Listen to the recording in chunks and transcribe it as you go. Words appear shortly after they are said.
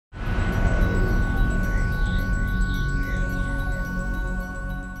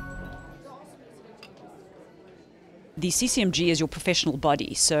The CCMG is your professional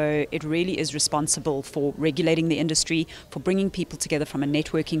body, so it really is responsible for regulating the industry, for bringing people together from a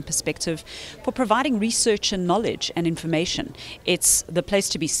networking perspective, for providing research and knowledge and information. It's the place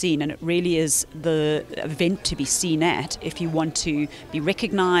to be seen, and it really is the event to be seen at if you want to be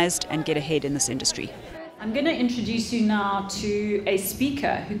recognized and get ahead in this industry. I'm going to introduce you now to a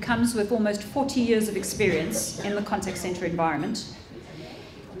speaker who comes with almost 40 years of experience in the contact center environment.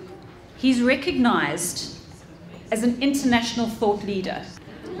 He's recognized as an international thought leader,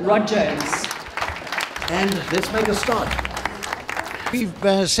 Rod Jones. And let's make a start.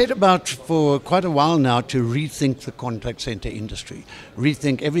 We've set about for quite a while now to rethink the contact center industry,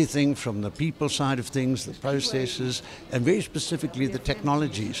 rethink everything from the people side of things, the processes, and very specifically the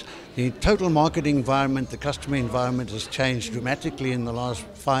technologies. The total marketing environment, the customer environment has changed dramatically in the last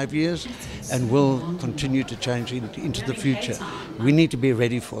 5 years and will continue to change into the future. We need to be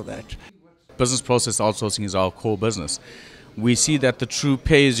ready for that. Business process outsourcing is our core business. We see that the true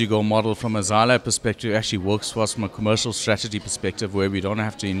pay-as-you-go model from a Zailab perspective actually works for us from a commercial strategy perspective, where we don't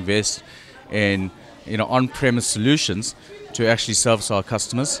have to invest in on-premise solutions to actually service our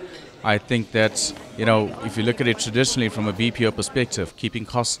customers. I think that if you look at it traditionally from a BPO perspective, keeping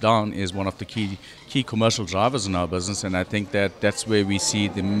costs down is one of the key commercial drivers in our business, and I think that that's where we see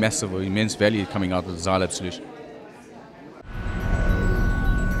the massive or immense value coming out of the Zailab solution.